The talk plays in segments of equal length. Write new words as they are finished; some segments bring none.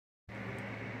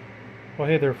Well,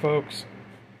 hey there, folks.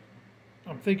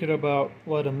 I'm thinking about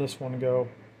letting this one go.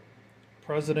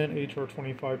 President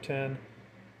HR-2510.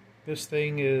 This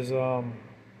thing is in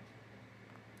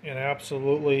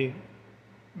absolutely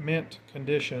mint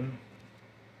condition.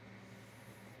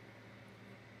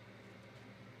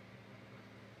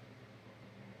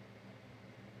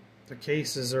 The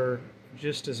cases are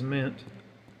just as mint.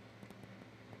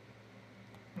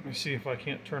 Let me see if I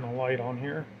can't turn a light on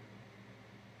here.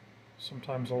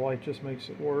 Sometimes the light just makes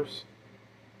it worse.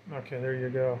 Okay, there you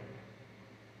go.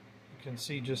 You can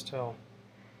see just how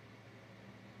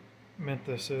mint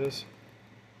this is.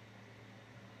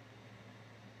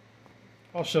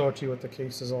 I'll show it to you with the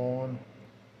cases all on.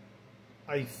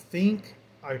 I think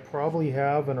I probably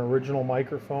have an original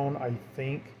microphone,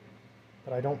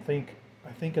 but I don't think,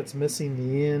 I think it's missing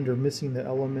the end or missing the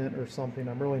element or something.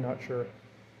 I'm really not sure.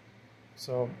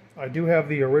 So I do have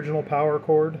the original power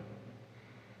cord.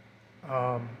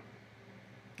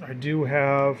 I do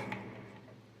have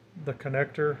the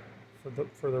connector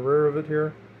for the rear of it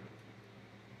here.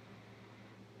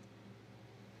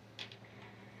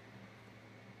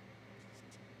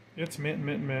 It's mint,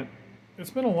 mint, mint.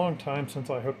 It's been a long time since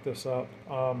I hooked this up.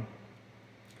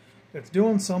 It's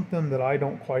doing something that I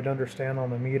don't quite understand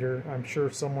on the meter. I'm sure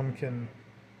someone can.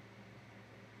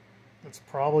 It's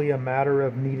probably a matter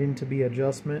of needing to be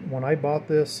adjustment. When I bought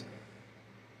this,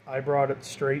 I brought it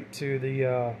straight to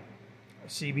the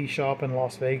CB shop in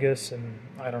Las Vegas, and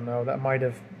I don't know, that might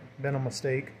have been a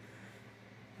mistake.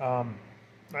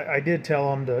 I did tell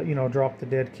them to, drop the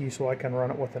dead key so I can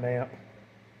run it with an amp.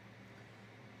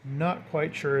 Not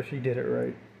quite sure if he did it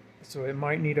right. So it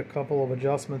might need a couple of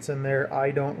adjustments in there.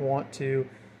 I don't want to,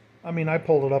 I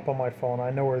pulled it up on my phone.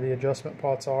 I know where the adjustment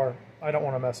pots are. I don't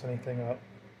want to mess anything up.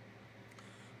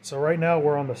 So right now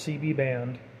we're on the CB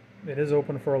band. It is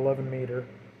open for 11 meter,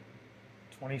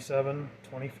 27,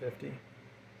 2050.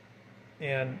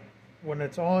 And when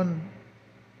it's on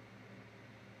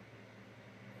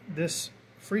this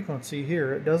frequency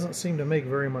here, it doesn't seem to make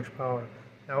very much power.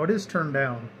 Now it is turned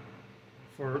down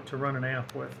to run an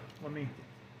amp with. Let me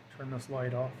turn this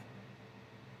light off.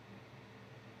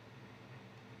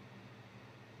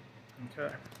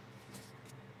 Okay.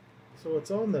 So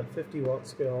it's on the 50 watt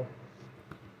scale.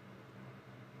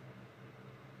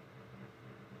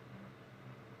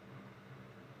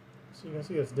 So you can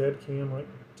see it's dead key in like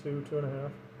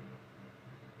 2.5.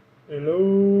 Hello,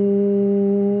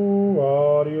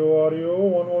 audio,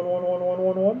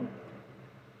 1.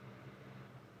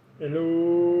 Hello,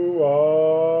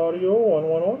 audio,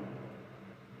 1.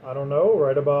 I don't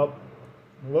know,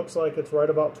 looks like it's right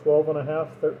about 12.5,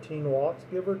 13 watts,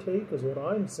 give or take, is what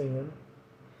I'm seeing.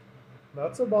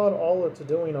 That's about all it's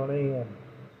doing on AM.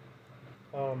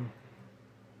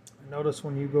 Notice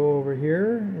when you go over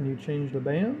here and you change the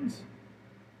bands,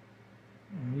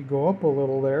 and you go up a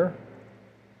little there,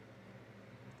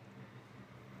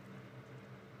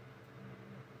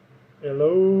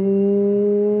 hello,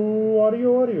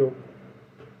 audio.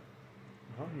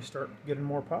 Well, you start getting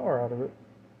more power out of it.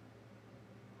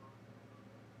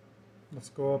 Let's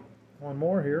go up one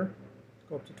more here. Let's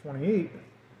go up to 28.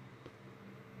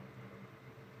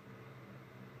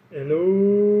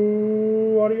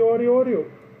 Hello, audio.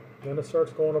 Then it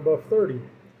starts going above 30.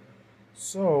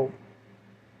 So,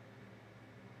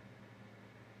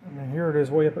 and then here it is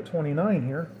way up at 29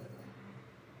 here.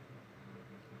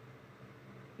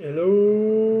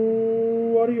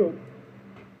 Hello, audio.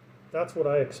 That's what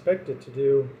I expect it to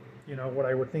do. What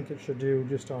I would think it should do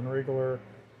just on regular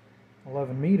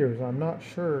 11 meters. I'm not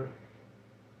sure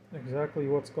exactly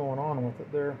what's going on with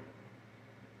it there.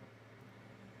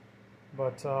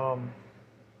 But,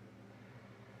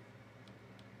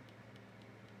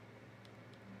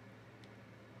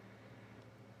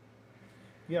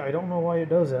 yeah, I don't know why it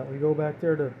does that. We go back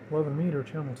there to 11 meter,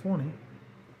 channel 20.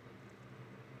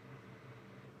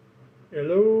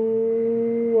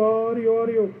 Hello,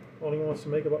 audio. Only wants to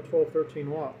make about 12,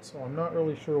 13 watts. So I'm not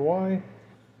really sure why.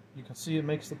 You can see it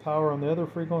makes the power on the other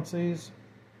frequencies.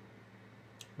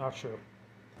 Not sure.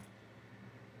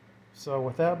 So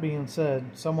with that being said,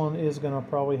 someone is going to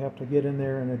probably have to get in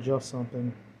there and adjust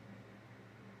something.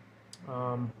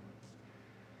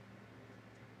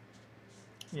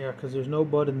 Yeah, because there's no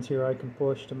buttons here I can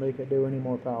push to make it do any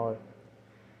more power.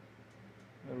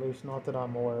 At least not that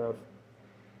I'm aware of.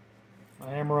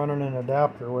 I am running an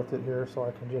adapter with it here, so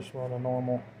I can just run a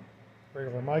normal,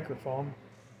 regular microphone.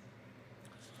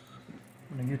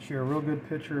 I'm going to get you a real good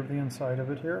picture of the inside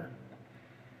of it here.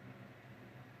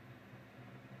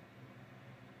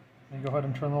 Let me go ahead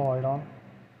and turn the light on.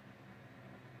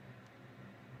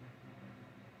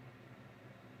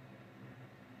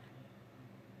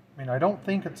 mean, I don't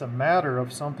think it's a matter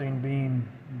of something being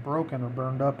broken or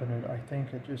burned up in it. I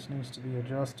think it just needs to be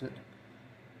adjusted.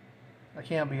 I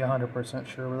can't be 100%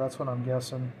 sure, but that's what I'm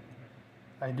guessing.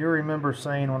 I do remember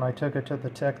saying when I took it to the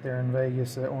tech there in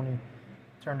Vegas that when you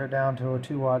turned it down to a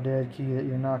 2-watt dead key, that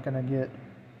you're not going to get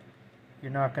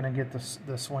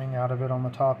the swing out of it on the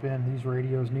top end. These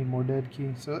radios need more dead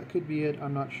key, so that could be it.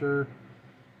 I'm not sure.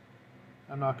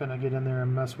 I'm not going to get in there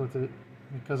and mess with it,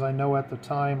 because I know at the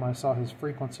time I saw his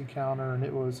frequency counter and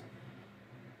it was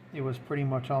pretty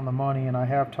much on the money, and I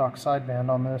have talk sideband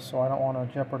on this, so I don't want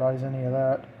to jeopardize any of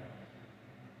that.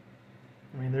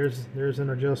 I mean, there's an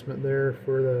adjustment there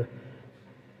for the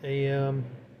AM,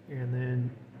 and then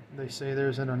they say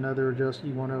there's another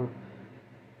adjustment. You want to,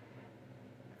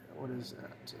 what is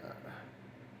that?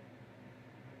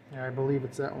 Yeah, I believe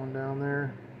it's that one down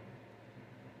there.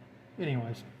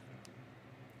 Anyways,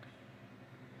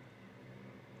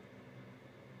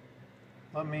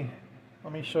 let me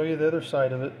show you the other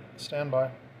side of it. Stand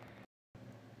by.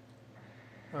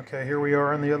 Okay, here we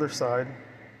are on the other side.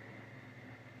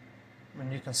 I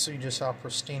mean, you can see just how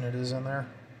pristine it is in there.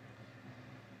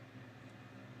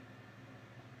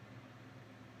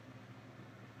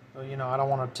 But, you know, I don't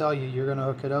want to tell you you're going to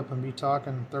hook it up and be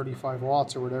talking 35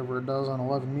 watts or whatever it does on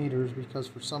 11 meters, because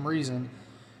for some reason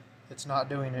it's not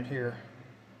doing it here.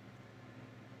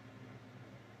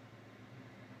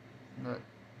 But,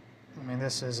 I mean,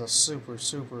 this is a super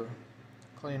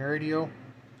clean radio.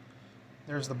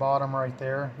 There's the bottom right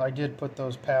there. I did put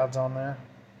those pads on there,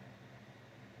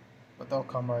 but they'll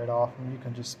come right off, and you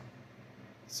can just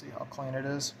see how clean it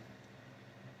is.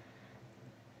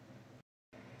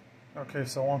 Okay,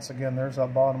 so once again, there's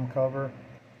that bottom cover.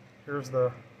 Here's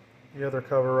the other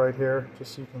cover right here,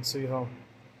 just so you can see how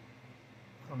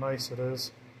nice it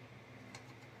is.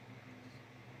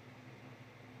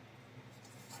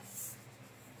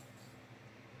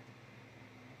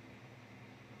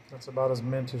 That's about as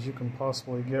mint as you can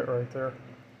possibly get right there.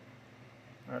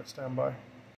 Alright, stand by.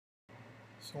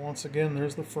 So once again,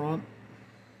 there's the front.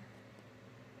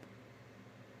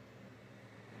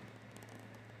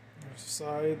 There's the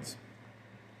sides.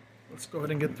 Let's go ahead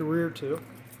and get the rear too.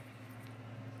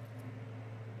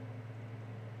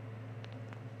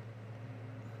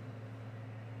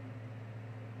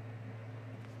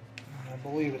 I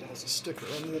believe it has a sticker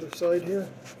on the other side here.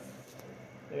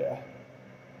 Yeah.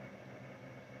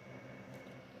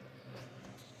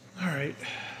 Alright,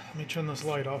 let me turn this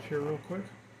light off here real quick.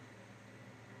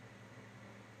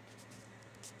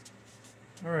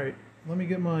 Alright, let me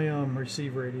get my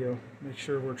receive radio. Make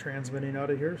sure we're transmitting out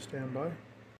of here. Stand by.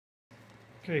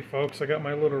 Okay folks, I got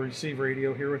my little receive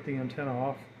radio here with the antenna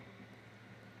off.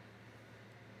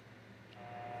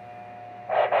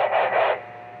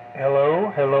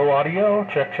 Hello audio,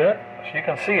 check. As you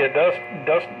can see, it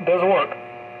does work.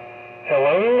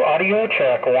 Hello, audio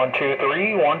check, 1 2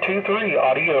 3, 1 2 3,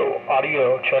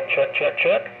 audio check.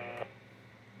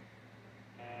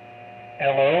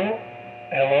 Hello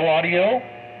audio.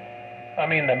 I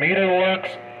mean, the meter works,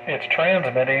 it's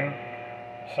transmitting,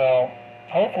 so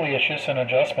hopefully it's just an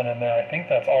adjustment in there. I think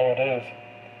that's all it is.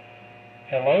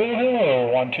 Hello,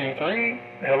 1 2 3.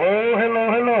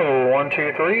 Hello, 1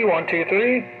 2 3, 1 2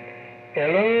 3.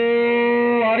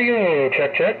 Hello, audio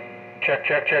check.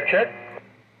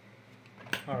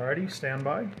 Alrighty, stand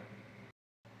by.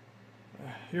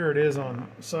 Here it is on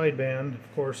sideband.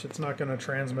 Of course, it's not going to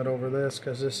transmit over this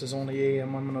because this is only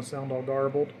AM. I'm going to sound all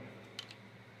garbled.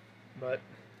 But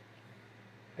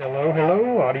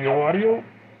hello, audio.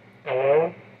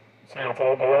 Hello. Sounds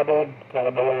all garbled.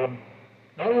 Not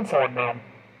on sideband.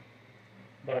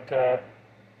 But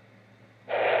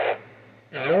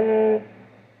hello,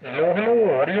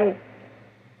 audio.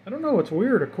 I don't know, it's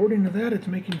weird. According to that, it's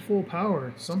making full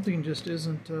power. Something just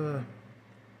isn't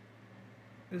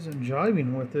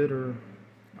jiving with it, or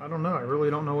I don't know. I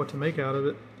really don't know what to make out of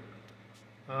it.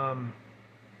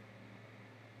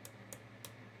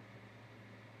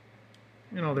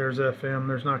 You know, there's FM.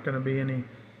 There's not going to be any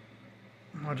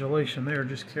modulation there,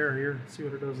 just carrier. Let's see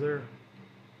what it does there.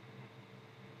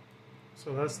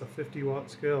 So that's the 50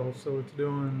 watt scale. So it's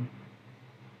doing...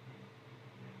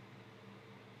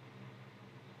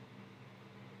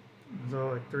 Is that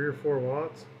like 3 or 4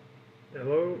 watts?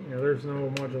 Hello? Yeah, there's no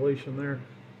modulation there.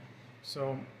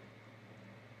 So,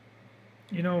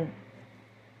 you know,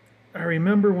 I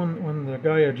remember when the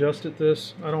guy adjusted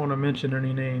this, I don't want to mention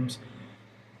any names,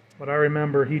 but I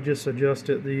remember he just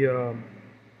adjusted the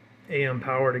AM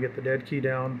power to get the dead key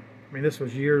down. I mean, this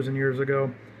was years and years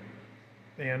ago.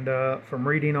 And from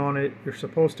reading on it, you're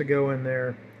supposed to go in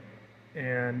there,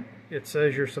 and it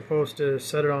says you're supposed to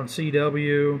set it on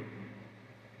CW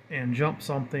and jump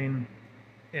something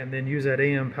and then use that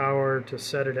AM power to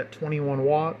set it at 21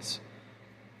 watts.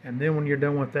 And then when you're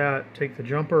done with that, take the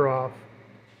jumper off,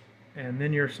 and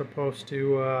then you're supposed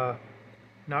to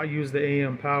not use the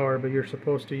AM power, but you're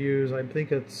supposed to use, I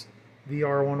think it's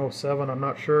VR-107, I'm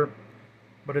not sure,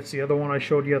 but it's the other one I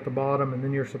showed you at the bottom, and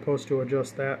then you're supposed to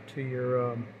adjust that to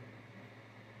your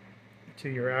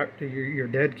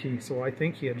dead key. So I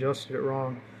think he adjusted it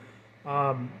wrong.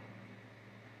 I'm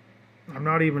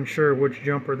not even sure which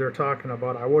jumper they're talking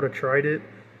about. I would have tried it,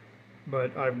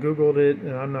 but I've Googled it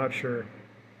and I'm not sure.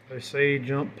 They say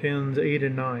jump pins 8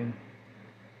 and 9.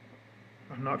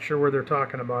 I'm not sure where they're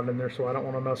talking about in there, so I don't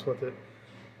want to mess with it.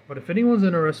 But if anyone's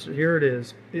interested, here it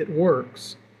is. It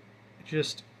works.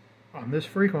 Just on this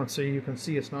frequency, you can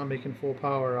see it's not making full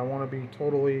power. I want to be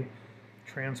totally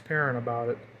transparent about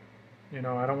it. You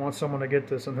know, I don't want someone to get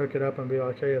this and hook it up and be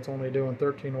like, hey, it's only doing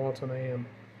 13 watts an AM.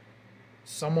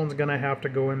 Someone's going to have to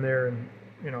go in there and,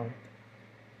 you know,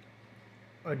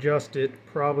 adjust it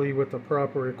probably with the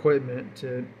proper equipment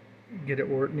to get it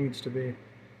where it needs to be.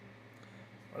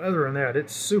 But other than that,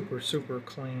 it's super, super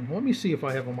clean. Let me see if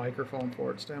I have a microphone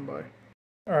for it. Stand by.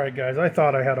 Alright guys, I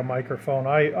thought I had a microphone.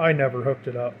 I never hooked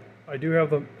it up. I do have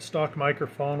the stock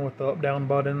microphone with the up-down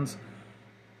buttons.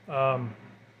 Yeah,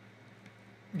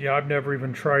 I've never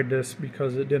even tried this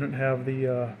because it didn't have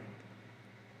the,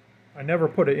 I never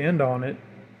put an end on it.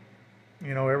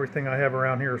 You know, everything I have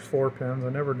around here is 4 pins. I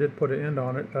never did put an end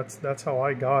on it. That's how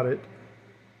I got it.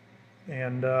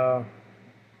 And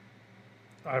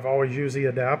I've always used the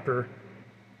adapter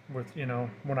with, you know,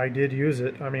 when I did use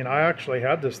it. I mean, I actually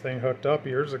had this thing hooked up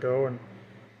years ago, and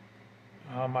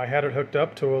I had it hooked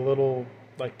up to a little,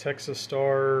 like, Texas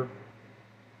Star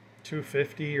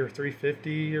 250 or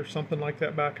 350 or something like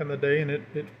that back in the day, and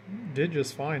it did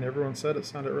just fine. Everyone said it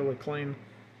sounded really clean.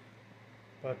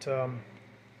 But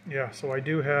yeah, so I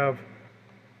do have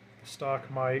the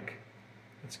stock mic.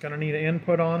 It's going to need an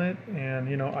input on it, and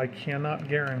you know, I cannot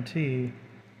guarantee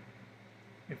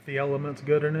if the element's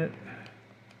good in it.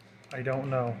 I don't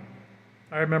know.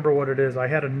 I remember what it is. I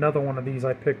had another one of these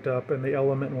I picked up and the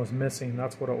element was missing.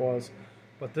 That's what it was.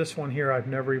 But this one here I've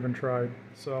never even tried.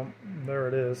 So there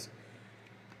it is.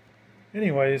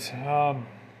 Anyways, I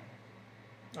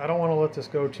don't want to let this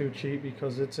go too cheap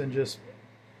because it's in just,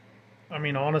 I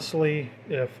mean, honestly,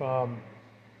 if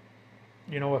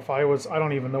you know, if I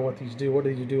don't even know what these do. What do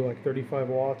you do, like 35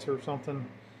 watts or something?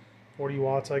 40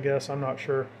 watts, I guess. I'm not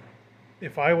sure.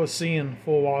 If I was seeing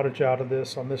full wattage out of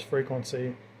this on this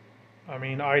frequency, I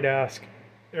mean, I'd ask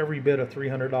every bit of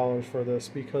 $300 for this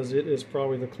because it is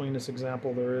probably the cleanest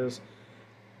example there is.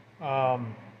 You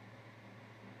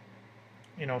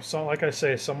know, so like I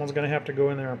say, someone's going to have to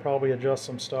go in there and probably adjust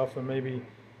some stuff and maybe,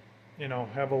 you know,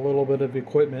 have a little bit of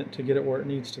equipment to get it where it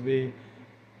needs to be.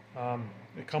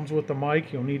 It comes with the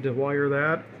mic. You'll need to wire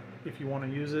that if you want to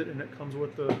use it, and it comes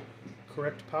with the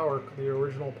correct power, the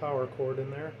original power cord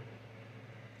in there.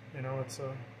 You know, it's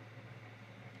a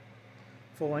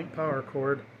full-length power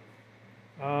cord.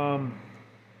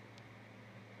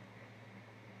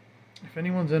 If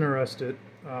anyone's interested,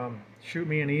 shoot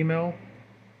me an email,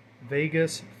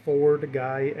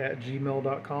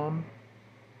 vegasfordguy@gmail.com.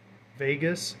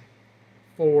 Vegas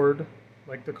Ford,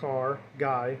 like the car,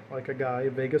 guy, like a guy,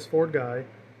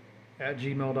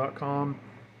 vegasfordguy@gmail.com.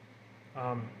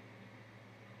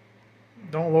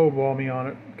 Don't lowball me on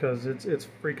it because it's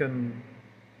freaking,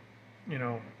 you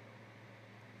know,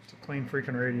 it's a clean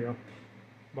freaking radio.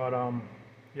 But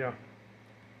yeah,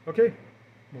 okay,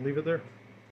 we'll leave it there.